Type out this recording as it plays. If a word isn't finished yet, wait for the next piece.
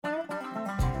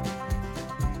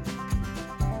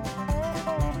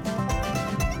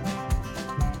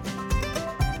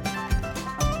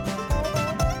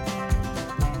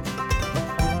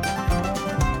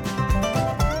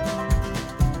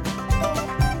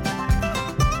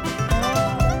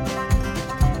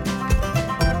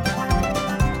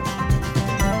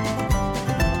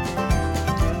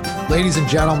Ladies and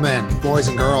gentlemen, boys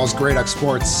and girls, Great Duck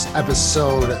Sports,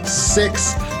 episode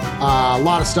 6. A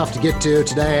lot of stuff to get to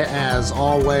today. As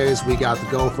always, we got the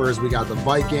Gophers, we got the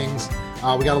Vikings,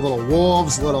 we got a little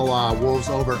Wolves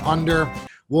over under.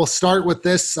 We'll start with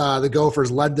this. The Gophers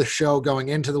led the show going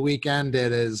into the weekend.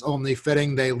 It is only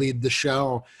fitting they lead the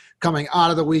show coming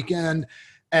out of the weekend.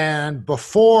 And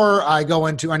before I go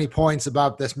into any points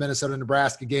about this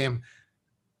Minnesota-Nebraska game,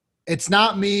 it's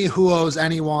not me who owes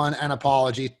anyone an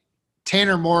apology.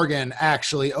 Tanner Morgan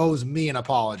actually owes me an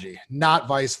apology, not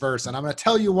vice versa. And I'm going to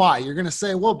tell you why. You're going to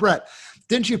say, well, Brett,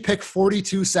 didn't you pick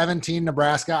 42-17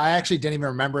 Nebraska? I actually didn't even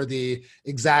remember the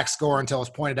exact score until it was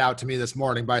pointed out to me this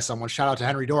morning by someone. Shout out to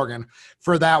Henry Dorgan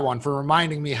for that one, for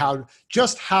reminding me how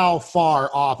far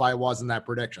off I was in that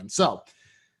prediction. So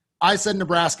I said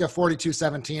Nebraska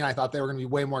 42-17. I thought they were going to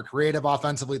be way more creative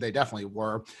offensively. They definitely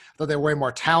were. I thought they were way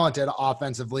more talented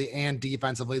offensively and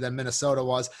defensively than Minnesota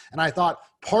was. And I thought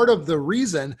part of the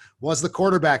reason was the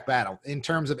quarterback battle in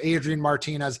terms of Adrian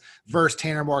Martinez versus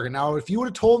Tanner Morgan. Now, if you would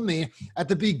have told me at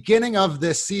the beginning of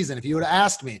this season, if you would have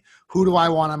asked me, who do I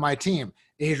want on my team,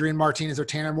 Adrian Martinez or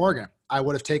Tanner Morgan, I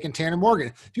would have taken Tanner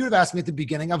Morgan. If you would have asked me at the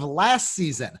beginning of last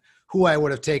season who I would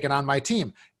have taken on my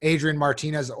team, Adrian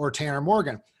Martinez or Tanner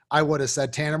Morgan, I would have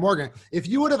said Tanner Morgan. If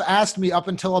you would have asked me up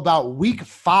until about week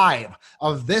 5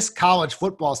 of this college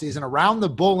football season, around the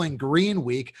Bowling Green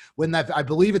week, when I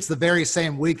believe it's the very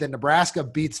same week that Nebraska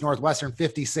beats Northwestern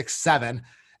 56-7,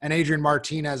 and Adrian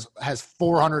Martinez has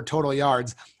 400 total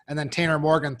yards, and then Tanner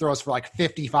Morgan throws for like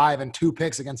 55 and 2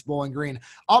 picks against Bowling Green.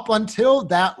 Up until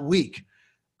that week,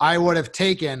 I would have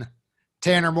taken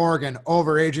Tanner Morgan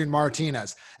over Adrian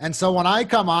Martinez. And so when I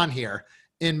come on here,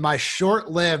 in my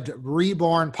short-lived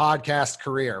reborn podcast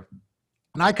career,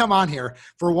 and I come on here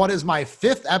for what is my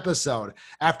 5th episode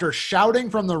after shouting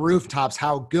from the rooftops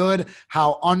how good,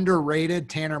 how underrated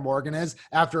Tanner Morgan is.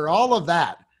 After all of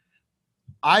that,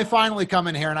 I finally come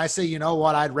in here and I say, you know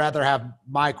what? I'd rather have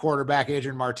my quarterback,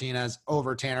 Adrian Martinez,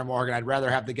 over Tanner Morgan. I'd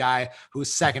rather have the guy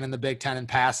who's second in the Big Ten in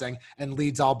passing and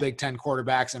leads all Big Ten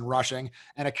quarterbacks in rushing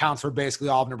and accounts for basically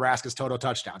all of Nebraska's total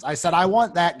touchdowns. I said, I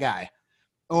want that guy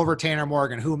over Tanner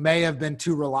Morgan, who may have been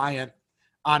too reliant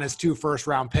on his 2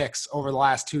 first-round picks over the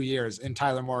last 2 years in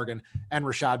Tyler Morgan and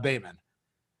Rashad Bateman.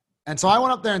 And so I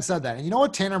went up there and said that. And you know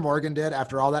what Tanner Morgan did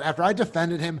after all that? After I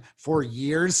defended him for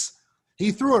years, he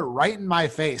threw it right in my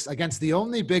face against the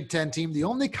only Big Ten team, the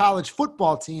only college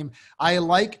football team I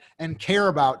like and care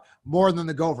about more than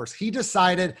the Gophers. He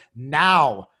decided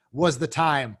now was the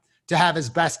time to have his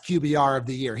best QBR of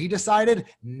the year. He decided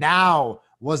now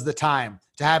was the time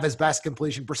to have his best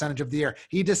completion percentage of the year.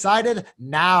 He decided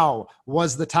now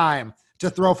was the time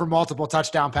to throw for multiple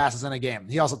touchdown passes in a game.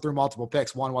 He also threw multiple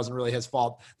picks. One wasn't really his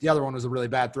fault. The other one was a really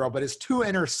bad throw, but his 2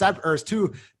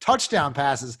 touchdown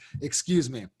passes,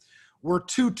 were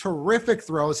 2 terrific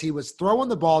throws. He was throwing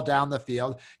the ball down the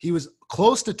field. He was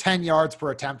close to 10 yards per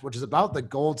attempt, which is about the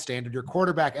gold standard. Your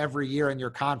quarterback every year in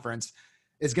your conference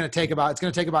is going to take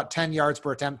about 10 yards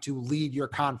per attempt to lead your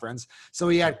conference. So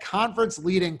he had conference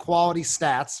leading quality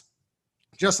stats,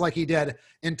 just like he did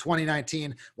in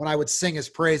 2019 when I would sing his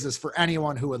praises for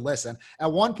anyone who would listen.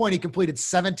 At one point, he completed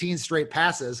 17 straight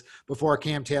passes before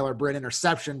Cam Taylor brought an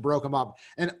interception, broke him up.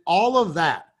 And all of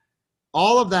that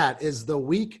is the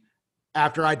week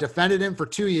after I defended him for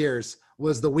 2 years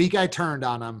was the week I turned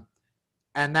on him.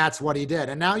 And that's what he did.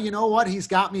 And now, you know what? He's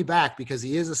got me back because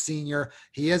he is a senior.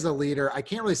 He is a leader. I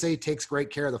can't really say he takes great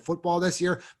care of the football this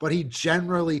year, but he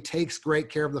generally takes great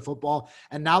care of the football.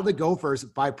 And now the Gophers,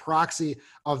 by proxy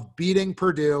of beating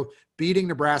Purdue, beating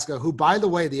Nebraska, who, by the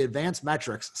way, the advanced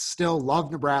metrics still love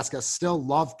Nebraska, still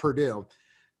love Purdue.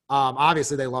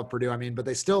 Obviously, they love Purdue, but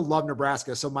they still love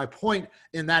Nebraska. So my point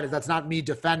in that is that's not me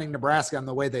defending Nebraska and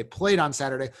the way they played on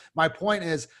Saturday. My point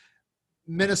is,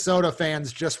 Minnesota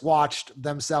fans just watched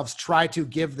themselves try to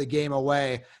give the game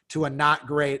away to a not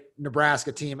great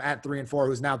Nebraska team at 3-4,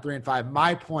 who's now 3-5.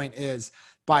 My point is,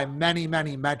 by many,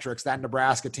 many metrics, that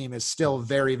Nebraska team is still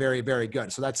very, very, very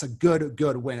good. So that's a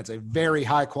good win. It's a very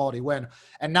high quality win.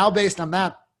 And now based on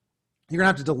that, you're going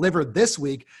to have to deliver this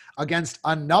week against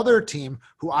another team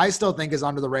who I still think is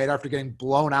under the radar after getting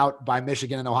blown out by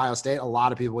Michigan and Ohio State. A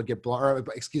lot of people would get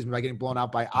by getting blown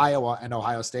out by Iowa and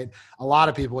Ohio State. A lot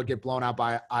of people would get blown out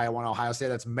by Iowa and Ohio State.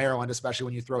 That's Maryland, especially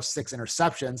when you throw 6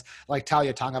 interceptions like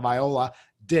Talia Tagovailoa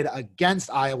did against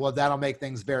Iowa. That'll make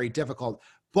things very difficult.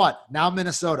 But now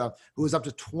Minnesota, who is up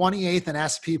to 28th in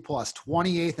SP plus,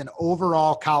 28th in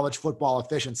overall college football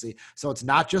efficiency. So it's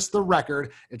not just the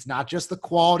record. It's not just the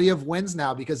quality of wins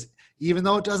now, because even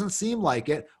though it doesn't seem like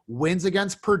it, wins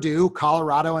against Purdue,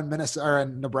 Colorado, and Minnesota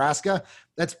and Nebraska,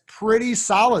 that's pretty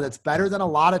solid. It's better than a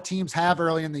lot of teams have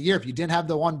early in the year. If you didn't have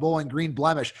the one Bowling Green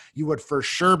blemish, you would for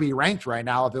sure be ranked right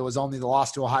now if it was only the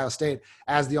loss to Ohio State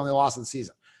as the only loss of the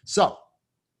season. So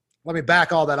let me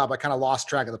back all that up. I kind of lost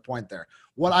track of the point there.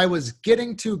 What I was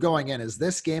getting to going in is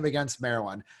this game against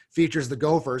Maryland features the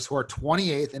Gophers, who are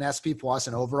 28th in SP plus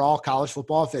in overall college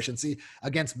football efficiency,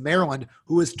 against Maryland,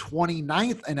 who is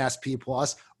 29th in SP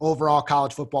plus overall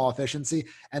college football efficiency.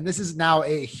 And this is now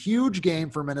a huge game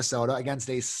for Minnesota against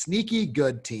a sneaky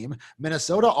good team.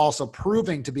 Minnesota also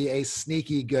proving to be a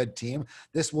sneaky good team.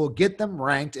 This will get them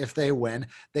ranked if they win.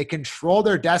 They control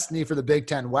their destiny for the Big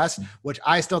Ten West, which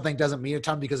I still think doesn't mean a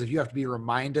ton, because if you have to be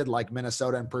reminded, like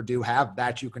Minnesota and Purdue have,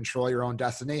 that you control your own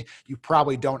destiny, you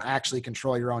probably don't actually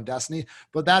control your own destiny.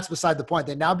 But that's beside the point.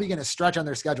 They now begin a stretch on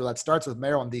their schedule that starts with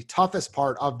Maryland, the toughest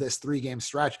part of this 3-game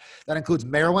stretch. That includes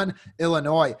Maryland,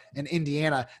 Illinois, and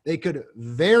Indiana. They could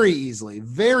very easily,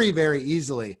 very, very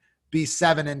easily be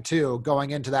 7-2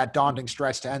 going into that daunting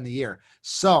stretch to end the year.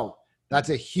 So that's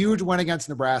a huge win against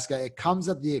Nebraska. It comes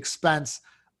at the expense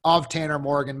of Tanner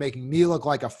Morgan making me look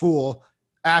like a fool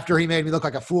after he made me look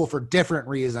like a fool for different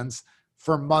reasons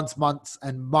for months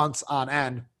and months on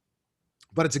end.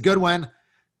 But it's a good win.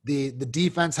 The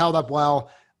defense held up well.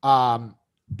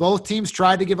 Both teams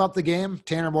tried to give up the game.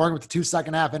 Tanner Morgan with the 2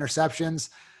 second-half interceptions.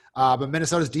 But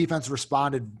Minnesota's defense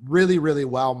responded really, really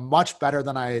well, much better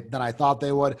than I thought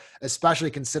they would,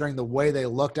 especially considering the way they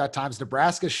looked at times.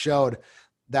 Nebraska showed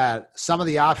that some of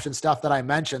the option stuff that I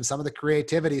mentioned, some of the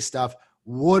creativity stuff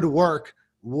would work,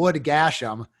 would gash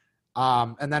them.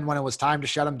 And then when it was time to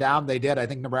shut them down, they did. I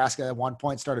think Nebraska at one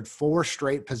point started 4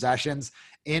 straight possessions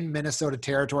in Minnesota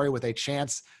territory with a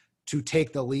chance to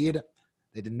take the lead.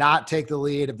 They did not take the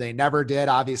lead. They never did.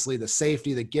 Obviously, the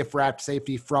safety, the gift-wrapped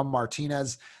safety from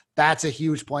Martinez, that's a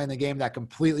huge play in the game that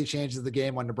completely changes the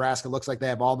game when Nebraska looks like they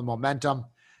have all the momentum.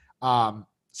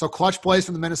 So clutch plays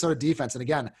from the Minnesota defense. And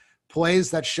again,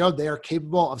 plays that showed they are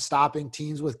capable of stopping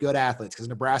teams with good athletes, because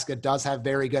Nebraska does have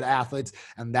very good athletes.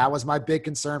 And that was my big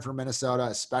concern for Minnesota,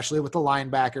 especially with the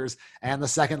linebackers and the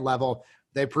second level.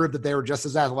 They proved that they were just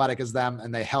as athletic as them,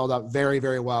 and they held up very,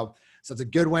 very well. So it's a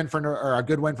good win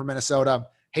for Minnesota.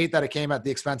 Hate that it came at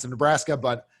the expense of Nebraska,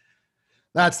 but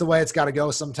that's the way it's got to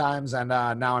go sometimes. And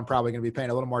now I'm probably going to be paying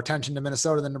a little more attention to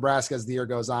Minnesota than Nebraska as the year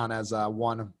goes on, as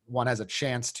one has a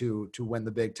chance to win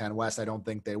the Big Ten West. I don't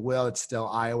think they will. It's still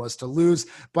Iowa's to lose,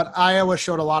 but Iowa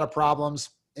showed a lot of problems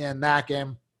in that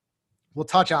game. We'll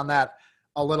touch on that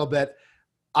a little bit.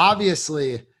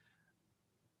 Obviously,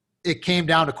 it came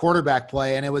down to quarterback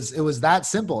play, and it was that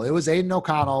simple. It was Aiden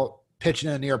O'Connell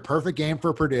pitching a near perfect game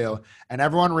for Purdue, and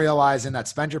everyone realizing that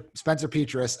Spencer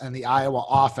Petras and the Iowa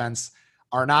offense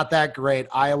are not that great.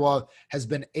 Iowa has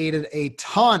been aided a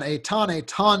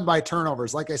ton by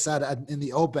turnovers. Like I said in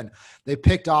the open, they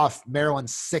picked off Maryland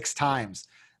 6 times.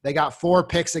 They got 4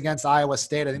 picks against Iowa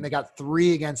State. I think they got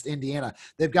 3 against Indiana.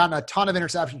 They've gotten a ton of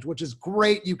interceptions, which is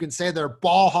great. You can say they're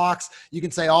ball hawks. You can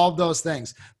say all of those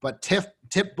things. But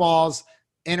tip balls,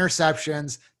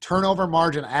 interceptions, turnover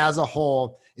margin as a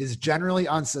whole is generally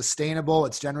unsustainable.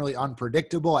 It's generally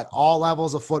unpredictable at all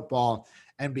levels of football.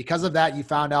 And because of that, you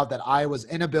found out that Iowa's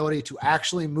inability to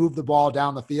actually move the ball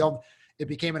down the field, it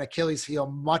became an Achilles heel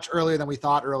much earlier than we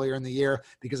thought earlier in the year,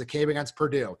 because it came against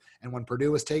Purdue. And when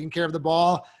Purdue was taking care of the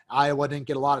ball, Iowa didn't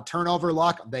get a lot of turnover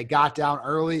luck. They got down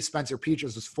early. Spencer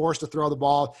Petras was forced to throw the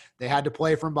ball. They had to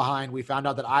play from behind. We found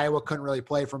out that Iowa couldn't really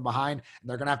play from behind, and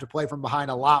they're going to have to play from behind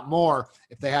a lot more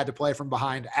if they had to play from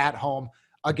behind at home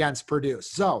against Purdue.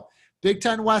 So Big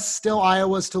Ten West, still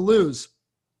Iowa's to lose,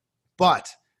 but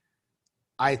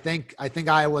I think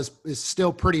Iowa is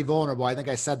still pretty vulnerable. I think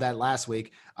I said that last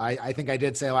week. I think I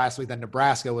did say last week that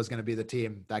Nebraska was going to be the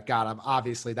team that got them.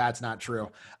 Obviously, that's not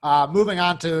true. Moving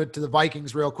on to the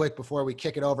Vikings real quick before we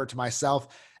kick it over to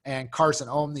myself and Carson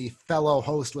Ohm, the fellow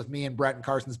host with me and Brett and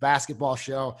Carson's basketball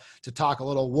show, to talk a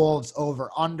little Wolves over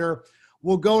under.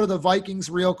 We'll go to the Vikings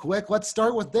real quick. Let's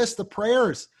start with this, the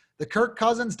prayers. The Kirk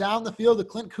Cousins down the field, the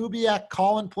Clint Kubiak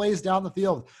calling plays down the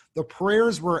field. The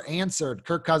prayers were answered.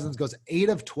 Kirk Cousins goes 8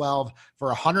 of 12 for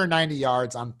 190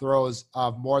 yards on throws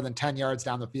of more than 10 yards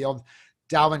down the field.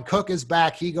 Dalvin Cook is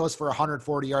back. He goes for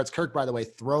 140 yards. Kirk, by the way,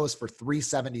 throws for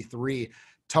 373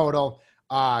 total.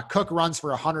 Cook runs for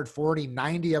 140.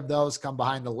 90 of those come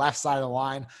behind the left side of the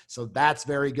line. So that's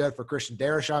very good for Christian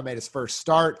Darrisaw. Made his first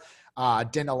start.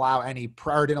 Didn't allow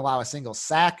a single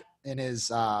sack in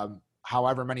his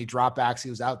however many dropbacks he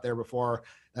was out there before.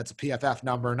 That's a PFF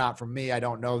number, not from me. I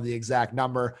don't know the exact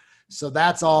number. So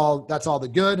that's all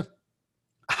the good.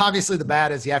 Obviously, the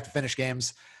bad is you have to finish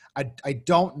games. I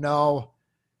don't know.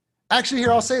 Actually,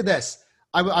 here, I'll say this.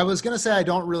 I was going to say I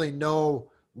don't really know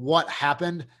what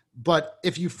happened, but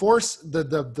if you force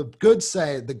the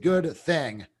good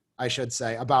thing, I should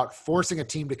say, about forcing a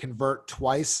team to convert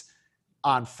twice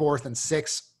on 4th and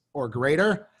 6 or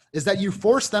greater is that you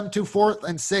force them to 4th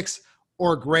and 6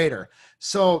 or greater.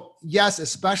 So yes,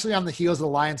 especially on the heels of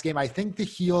the Lions game, I think the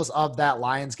heels of that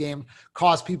Lions game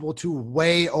caused people to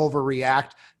way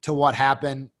overreact to what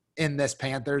happened in this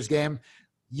Panthers game.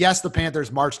 Yes, the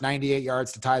Panthers marched 98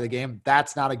 yards to tie the game.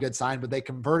 That's not a good sign, but they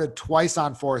converted twice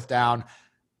on 4th down.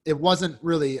 It wasn't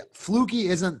really fluky,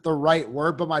 isn't the right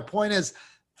word, but my point is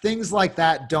things like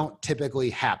that don't typically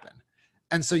happen.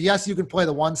 And so, yes, you can play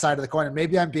the one side of the coin, and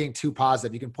maybe I'm being too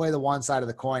positive. You can play the one side of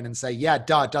the coin and say, yeah,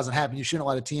 duh, it doesn't happen. You shouldn't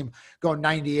let a team go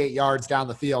 98 yards down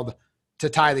the field to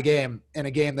tie the game in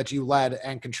a game that you led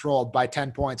and controlled by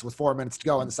 10 points with 4 minutes to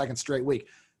go in the second straight week.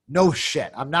 No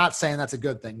shit. I'm not saying that's a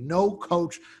good thing. No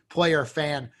coach, player,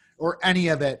 fan, or any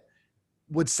of it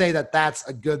would say that that's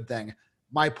a good thing.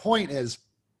 My point is,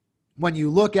 when you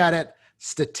look at it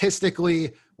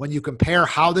statistically, when you compare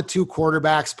how the two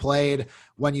quarterbacks played,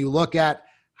 when you look at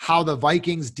how the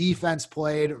Vikings defense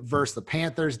played versus the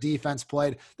Panthers defense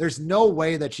played, there's no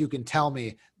way that you can tell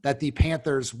me that the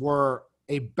Panthers were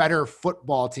a better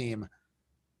football team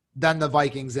than the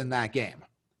Vikings in that game.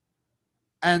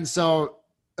 And so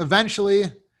eventually,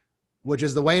 which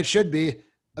is the way it should be,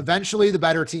 eventually the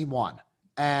better team won.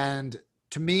 And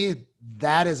to me,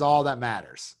 that is all that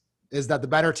matters, is that the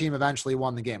better team eventually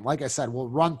won the game. Like I said, we'll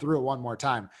run through it one more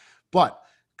time. But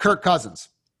Kirk Cousins,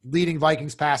 leading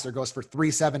Vikings passer, goes for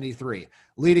 373.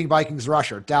 Leading Vikings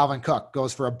rusher, Dalvin Cook,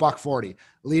 goes for $140.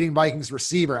 Leading Vikings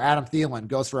receiver, Adam Thielen,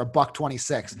 goes for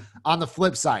 $126. On the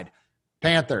flip side,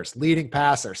 Panthers, leading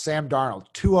passer, Sam Darnold,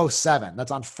 207.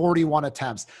 That's on 41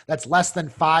 attempts. That's less than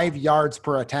 5 yards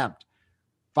per attempt.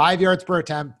 5 yards per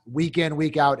attempt, week in,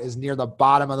 week out, is near the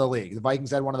bottom of the league. The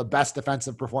Vikings had one of the best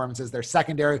defensive performances. Their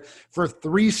secondary for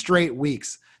 3 straight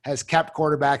weeks has kept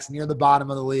quarterbacks near the bottom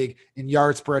of the league in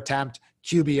yards per attempt,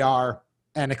 QBR,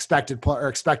 and expected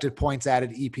points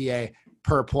added, EPA,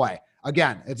 per play.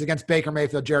 Again, it's against Baker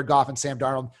Mayfield, Jared Goff, and Sam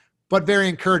Darnold, but very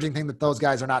encouraging thing that those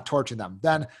guys are not torching them.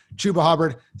 Then Chuba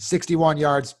Hubbard, 61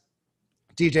 yards.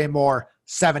 DJ Moore,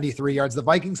 73 yards. The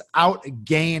Vikings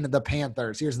outgained the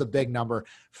Panthers. Here's the big number,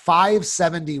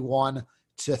 571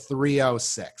 to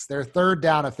 306. Their third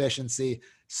down efficiency,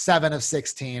 7 of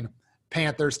 16.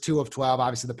 Panthers, 2 of 12.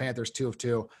 Obviously, the Panthers, 2 of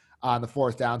 2 on the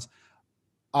 4th downs.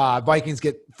 Vikings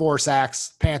get 4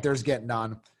 sacks. Panthers get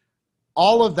none.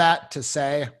 All of that to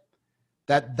say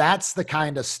that that's the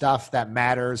kind of stuff that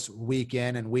matters week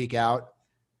in and week out.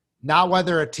 Not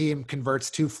whether a team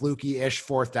converts 2 fluky-ish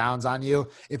 4th downs on you.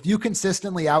 If you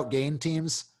consistently outgain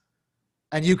teams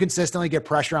and you consistently get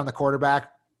pressure on the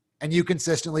quarterback and you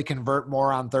consistently convert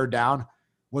more on 3rd down,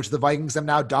 which the Vikings have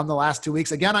now done the last 2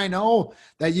 weeks. Again, I know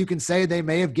that you can say they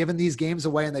may have given these games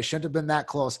away and they shouldn't have been that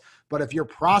close. But if you're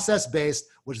process-based,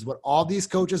 which is what all these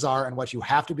coaches are and what you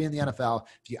have to be in the NFL,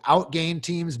 if you outgain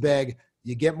teams big,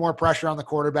 you get more pressure on the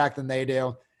quarterback than they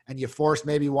do, and you force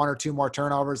maybe 1 or 2 more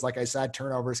turnovers. Like I said,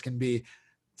 turnovers can be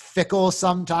fickle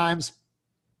sometimes,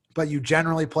 but you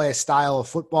generally play a style of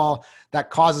football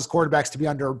that causes quarterbacks to be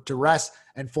under duress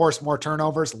and force more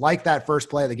turnovers, like that first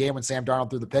play of the game when Sam Darnold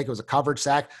threw the pick. It was a coverage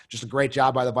sack, just a great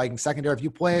job by the Vikings secondary. If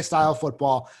you play a style of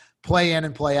football, play in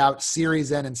and play out,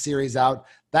 series in and series out,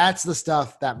 that's the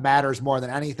stuff that matters more than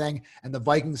anything. And the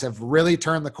Vikings have really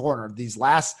turned the corner. These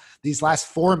last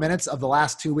 4 minutes of the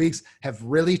last 2 weeks have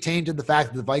really tainted the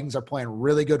fact that the Vikings are playing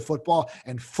really good football,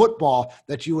 and football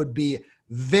that you would be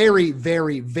very,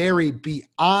 very, very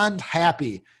beyond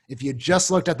happy if you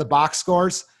just looked at the box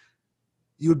scores.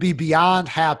 You would be beyond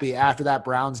happy after that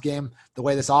Browns game, the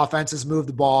way this offense has moved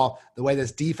the ball, the way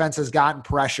this defense has gotten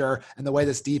pressure, and the way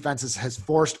this defense has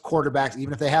forced quarterbacks,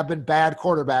 even if they have been bad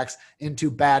quarterbacks, into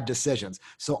bad decisions.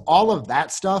 So all of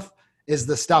that stuff is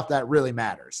the stuff that really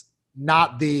matters,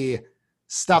 not the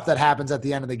stuff that happens at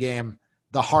the end of the game,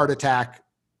 the heart attack,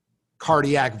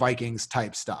 cardiac Vikings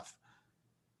type stuff.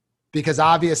 Because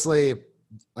obviously,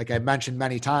 like I mentioned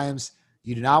many times,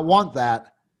 you do not want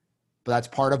that. But that's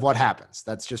part of what happens.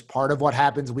 That's just part of what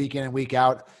happens week in and week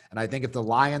out. And I think if the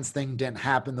Lions thing didn't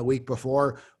happen the week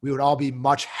before, we would all be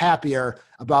much happier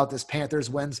about this Panthers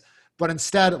wins. But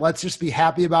instead, let's just be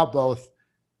happy about both.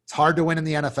 It's hard to win in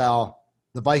the NFL.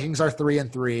 The Vikings are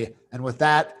 3-3. And with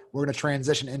that, we're going to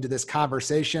transition into this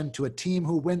conversation to a team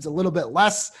who wins a little bit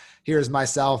less. Here's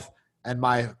myself and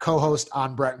my co-host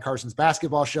on Brett and Carson's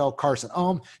basketball show, Carson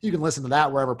Ohm. You can listen to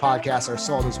that wherever podcasts are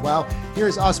sold as well.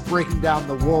 Here's us breaking down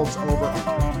the Wolves over.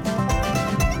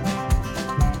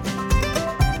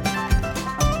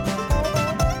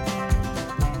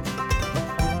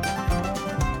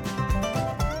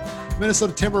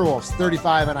 Minnesota Timberwolves,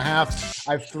 35.5.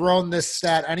 I've thrown this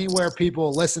stat anywhere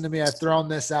people listen to me. I've thrown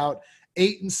this out.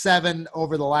 8-7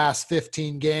 over the last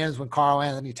 15 games when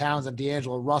Karl-Anthony Towns and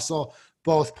D'Angelo Russell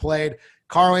both played.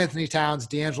 Karl-Anthony Towns,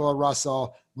 D'Angelo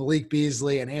Russell, Malik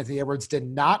Beasley, and Anthony Edwards did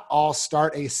not all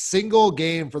start a single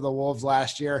game for the Wolves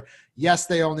last year. Yes,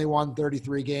 they only won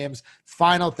 33 games.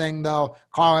 Final thing, though,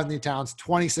 Karl-Anthony Towns,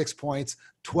 26 points,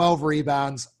 12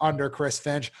 rebounds under Chris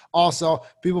Finch. Also,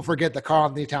 people forget that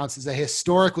Karl-Anthony Towns is a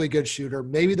historically good shooter,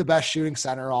 maybe the best shooting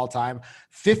center all time,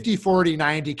 50, 40,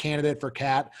 90 candidate for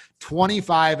Cat,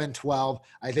 25-12.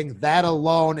 I think that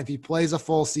alone, if he plays a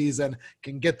full season,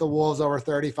 can get the Wolves over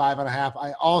 35.5.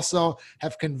 I also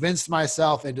have convinced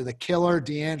myself into the killer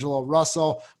D'Angelo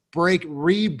Russell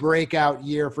breakout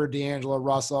year for D'Angelo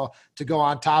Russell to go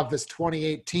on top of his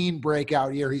 2018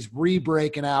 breakout year. He's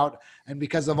re-breaking out. And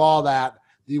because of all that,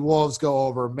 the Wolves go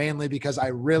over, mainly because I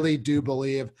really do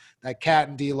believe that Cat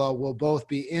and D'Lo will both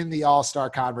be in the all-star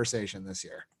conversation this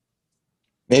year.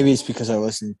 Maybe it's because I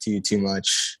listen to you too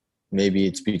much. Maybe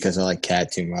it's because I like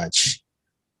Cat too much.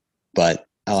 But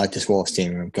I like this Wolves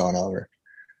team I'm going over.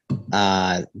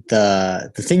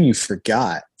 The thing you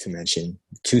forgot to mention,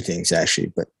 two things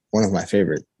actually, but one of my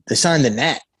favorite, they signed the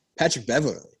Nat, Patrick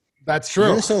Beverley. That's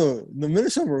true. The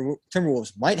Minnesota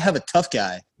Timberwolves might have a tough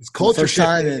guy. It's culture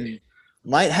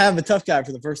might have a tough guy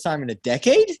for the first time in a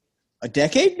decade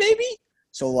maybe.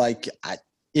 So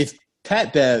if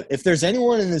Pat Bev, if there's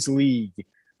anyone in this league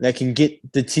that can get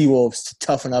the T-Wolves to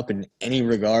toughen up in any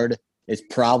regard, it's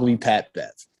probably Pat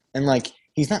Bev. And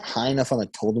he's not high enough on the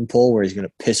totem pole where he's going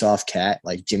to piss off Cat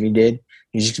like Jimmy did.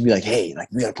 He's just going to be like, hey,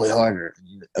 we got to play harder.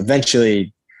 And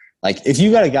eventually, if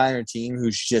you got a guy on your team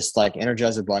who's just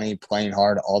Energizer Bunny playing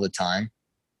hard all the time,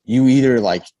 you either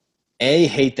A,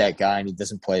 hate that guy and he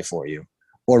doesn't play for you,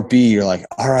 or B, you're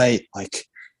all right,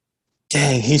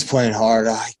 dang, he's playing hard.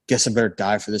 I guess I better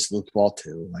die for this Luke ball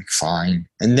too. Fine.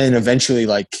 And then eventually,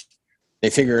 they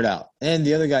figure it out. And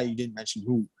the other guy you didn't mention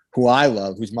who I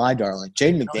love, who's my darling,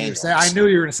 Jaden McDaniels. I knew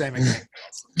you were going to say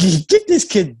McDaniels. Get this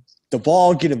kid the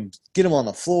ball, get him on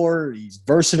the floor. He's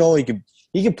versatile. He can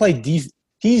play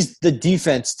he's the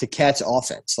defense to Cat's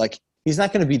offense. He's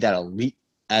not going to be that elite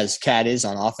as Cat is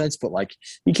on offense, but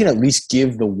he can at least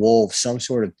give the Wolves some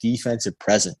sort of defensive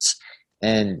presence.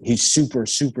 And he's super,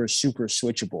 super, super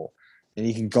switchable, and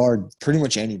he can guard pretty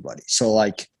much anybody. So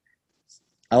I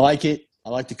like it. I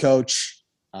like the coach.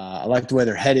 I like the way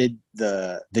they're headed.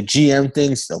 The GM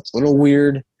thing's a little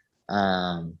weird.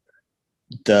 The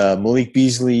Malik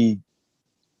Beasley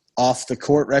off the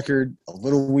court record, a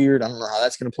little weird. I don't know how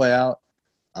that's going to play out.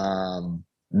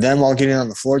 Them all getting on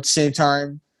the floor at the same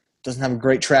time. Doesn't have a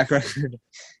great track record.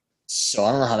 So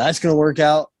I don't know how that's going to work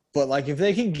out. But, if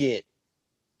they can get,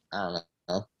 I don't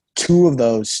know, two of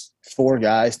those four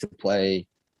guys to play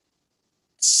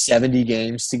 70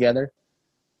 games together,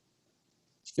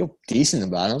 I feel decent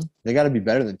about them. They got to be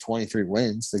better than 23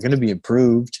 wins. They're going to be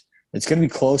improved. It's going to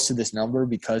be close to this number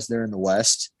because they're in the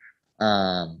West.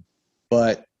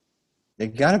 But they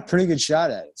got a pretty good shot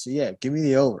at it. So, yeah, give me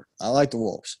the over. I like the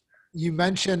Wolves. You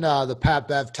mentioned the Pat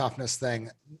Bev toughness thing.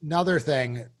 Another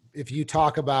thing, if you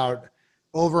talk about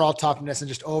overall toughness and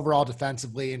just overall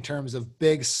defensively in terms of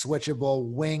big switchable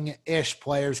wing-ish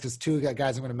players, because two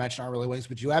guys I'm going to mention aren't really wings,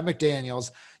 but you have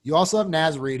McDaniels. You also have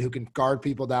Naz Reid, who can guard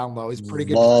people down low. He's pretty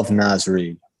good. Love Naz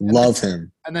Reid. Love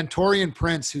him. And then Taurean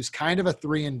Prince, who's kind of a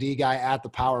 3-and-D guy at the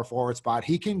power forward spot.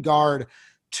 He can guard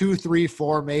 2, 3,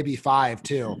 4, maybe 5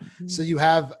 too. Mm-hmm. So you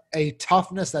have a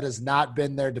toughness that has not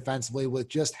been there defensively with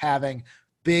just having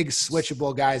big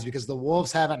switchable guys, because the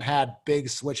Wolves haven't had big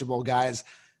switchable guys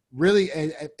really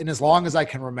in as long as I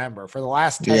can remember for the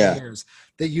last 10 years,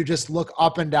 that you just look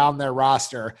up and down their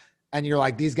roster and you're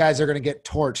like, these guys are going to get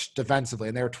torched defensively.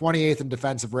 And they were 28th in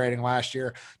defensive rating last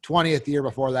year, 20th the year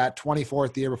before that,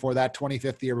 24th the year before that,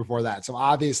 25th the year before that. So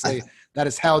obviously that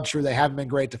has held true. They haven't been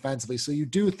great defensively. So you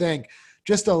do think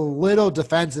just a little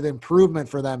defensive improvement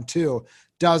for them too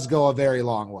does go a very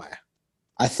long way.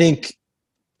 I think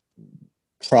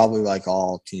probably like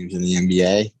all teams in the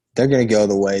NBA, they're going to go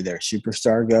the way their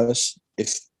superstar goes.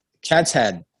 If Cat's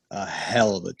had a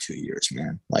hell of a 2 years,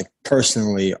 man,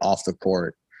 personally off the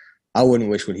court, I wouldn't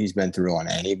wish what he's been through on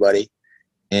anybody.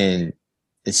 And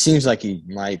it seems like he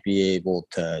might be able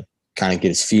to kind of get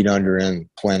his feet under him,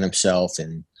 plant himself,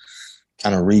 and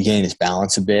kind of regain his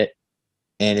balance a bit.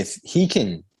 And if he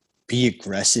can be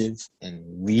aggressive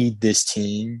and lead this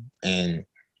team and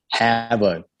have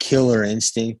a killer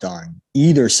instinct on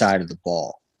either side of the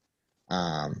ball.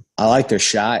 I like their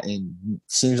shot, and it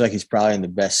seems like he's probably in the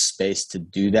best space to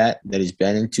do that he's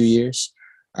been in 2 years.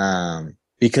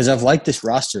 Because I've liked this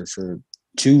roster for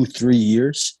 2-3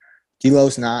 years.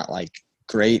 D'Lo's not like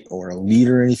great or a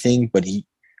leader or anything, but he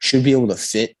should be able to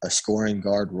fit a scoring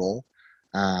guard role.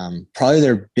 Probably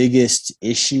their biggest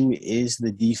issue is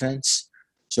the defense.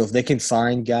 So if they can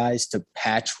find guys to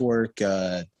patchwork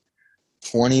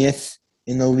 20th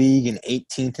in the league and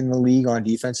 18th in the league on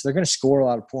defense, they're going to score a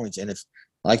lot of points. And if,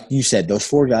 like you said, those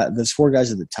four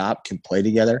guys at the top can play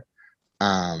together,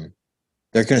 they're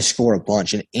going to score a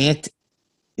bunch. And Ant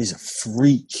is a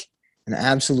freak, an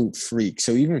absolute freak.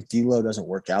 So even if D'Lo doesn't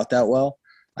work out that well,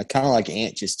 I kind of like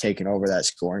Ant just taking over that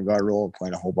scoring guard role and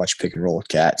playing a whole bunch of pick and roll with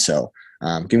Cat. So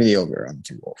give me the over on the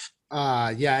Timberwolves.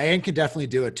 Yeah, Ant can definitely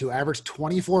do it too. Averaged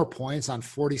 24 points on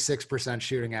 46%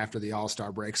 shooting after the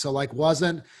All-Star break. So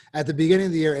wasn't at the beginning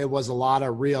of the year, it was a lot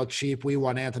of real cheap. We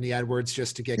want Anthony Edwards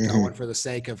just to get going for the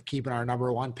sake of keeping our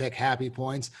number one pick happy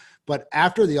points. But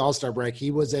after the All-Star break,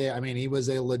 he was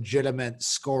a legitimate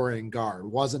scoring guard.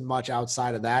 Wasn't much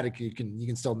outside of that. You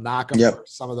can still knock him for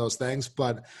some of those things.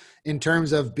 But in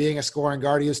terms of being a scoring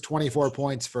guard, he was 24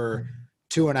 points for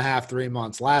 2.5, 3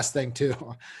 months. Last thing too,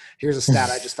 here's a stat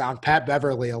I just found. Pat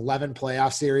Beverly, 11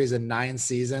 playoff series in 9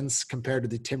 seasons compared to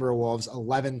the Timberwolves,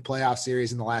 11 playoff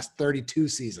series in the last 32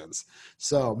 seasons.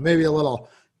 So maybe a little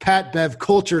Pat Bev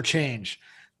culture change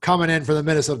coming in for the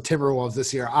Minnesota Timberwolves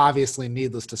this year. Obviously,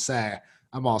 needless to say,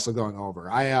 I'm also going over.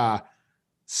 I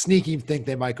sneaky think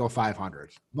they might go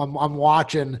 500. I'm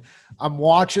watching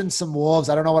some Wolves.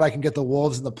 I don't know what I can get the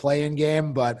Wolves in the play-in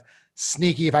game, but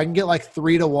sneaky, if I can get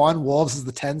 3-1, Wolves is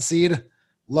the 10 seed,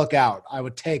 look out. I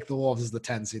would take the Wolves as the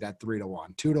 10 seed at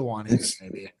 3-1, 2-1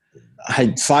 maybe.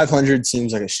 500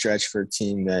 seems like a stretch for a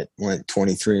team that went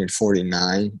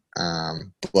 23-49.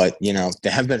 But they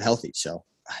have been healthy, so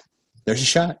there's a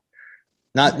shot.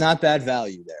 Not bad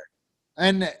value there.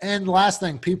 And last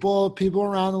thing, people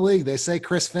around the league, they say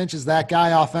Chris Finch is that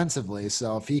guy offensively.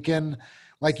 So if he can,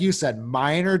 like you said,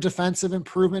 minor defensive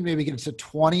improvement, maybe get to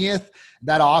 20th.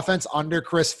 That offense under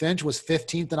Chris Finch was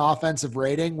 15th in offensive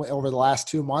rating over the last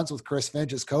 2 months with Chris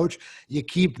Finch as coach. You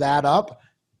keep that up.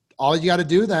 All you got to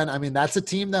do then, that's a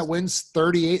team that wins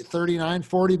 38, 39,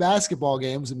 40 basketball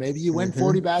games, and maybe you win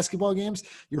 40 basketball games.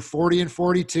 You're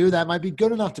 40-42. That might be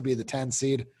good enough to be the 10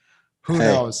 seed. Who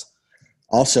knows?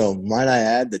 Also, might I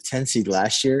add, the 10 seed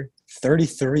last year,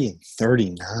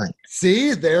 33-39.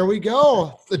 See, there we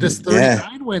go. Does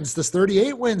 39 wins, does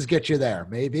 38 wins get you there?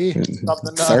 Maybe.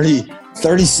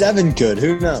 37 could.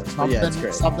 Who knows?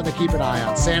 Something to keep an eye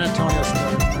on. San Antonio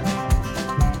Spurs.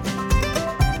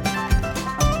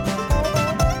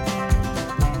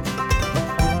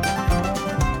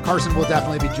 Carson will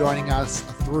definitely be joining us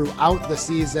throughout the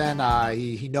season.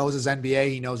 He knows his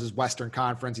NBA. He knows his Western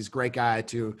Conference. He's a great guy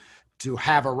to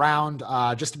have around,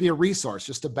 just to be a resource,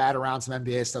 just to bat around some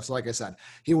NBA stuff. So like I said,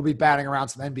 he will be batting around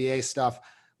some NBA stuff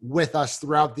with us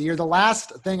throughout the year. The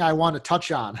last thing I want to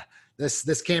touch on,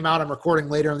 this came out, I'm recording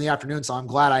later in the afternoon, so I'm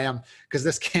glad I am, because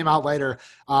this came out later.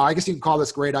 I guess you can call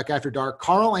this Grey Duck After Dark.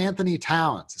 Karl-Anthony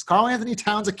Towns. Is Karl-Anthony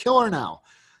Towns a killer now?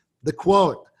 The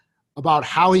quote about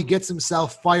how he gets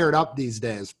himself fired up these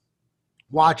days.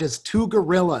 Watches 2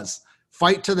 gorillas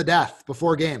fight to the death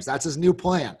before games. That's his new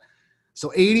plan.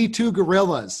 So 82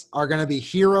 gorillas are going to be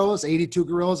heroes. 82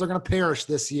 gorillas are going to perish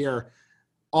this year,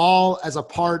 all as a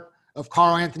part of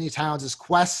Karl-Anthony Towns'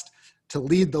 quest to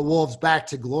lead the Wolves back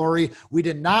to glory. We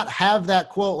did not have that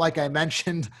quote, like I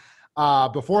mentioned,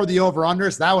 before the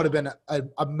over-unders. That would have been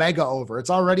a mega over. It's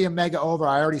already a mega over.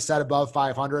 I already said above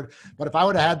 500. But if I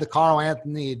would have had the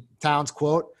Karl-Anthony Towns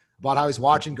quote about how he's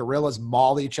watching gorillas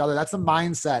maul each other, that's the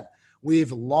mindset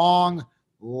we've long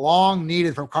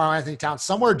needed from Karl-Anthony Towns.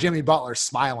 Somewhere Jimmy Butler's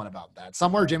smiling about that.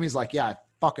 Somewhere Jimmy's like, yeah, I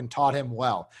fucking taught him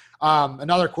well.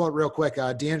 Another quote real quick,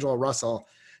 D'Angelo Russell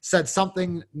said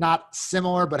something not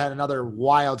similar, but had another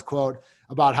wild quote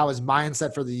about how his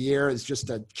mindset for the year is just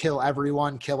to kill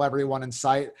everyone in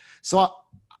sight. So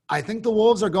I think the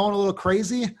Wolves are going a little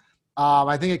crazy.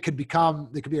 I think it could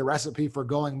be a recipe for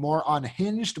going more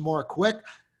unhinged, more quick,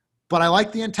 but I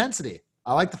like the intensity.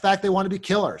 I like the fact they want to be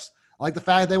killers. I like the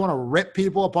fact that they want to rip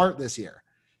people apart this year,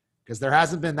 because there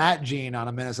hasn't been that gene on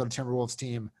a Minnesota Timberwolves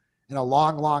team in a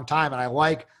long, long time. And I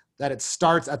like that it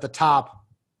starts at the top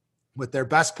with their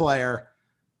best player,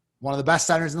 one of the best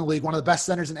centers in the league, one of the best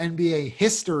centers in NBA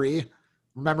history.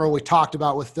 Remember what we talked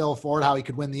about with Phil Ford, how he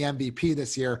could win the MVP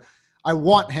this year. I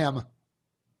want him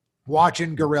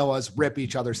watching gorillas rip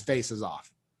each other's faces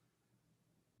off.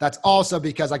 That's also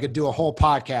because I could do a whole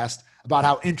podcast about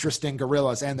how interesting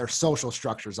gorillas and their social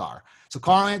structures are. So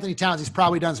Karl-Anthony Towns, he's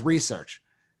probably done his research.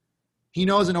 He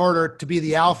knows in order to be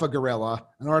the alpha gorilla,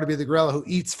 in order to be the gorilla who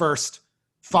eats first,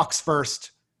 fucks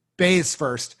first, bathes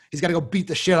first, he's got to go beat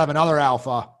the shit out of another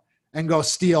alpha and go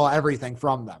steal everything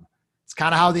from them. It's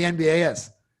kind of how the NBA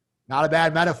is. Not a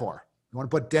bad metaphor. You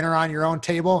want to put dinner on your own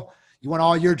table? You want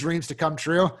all your dreams to come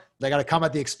true? They got to come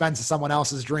at the expense of someone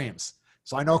else's dreams.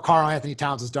 So I know Karl-Anthony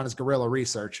Towns has done his gorilla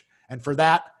research. And for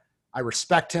that, I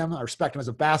respect him. I respect him as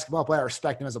a basketball player. I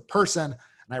respect him as a person.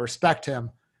 And I respect him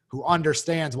who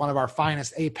understands one of our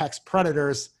finest apex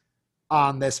predators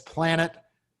on this planet.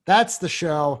 That's the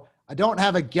show. I don't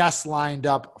have a guest lined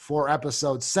up for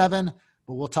episode 7,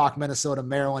 but we'll talk Minnesota,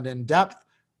 Maryland in depth.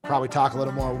 Probably talk a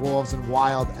little more Wolves and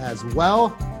Wild as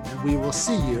well. And we will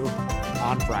see you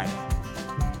on Friday.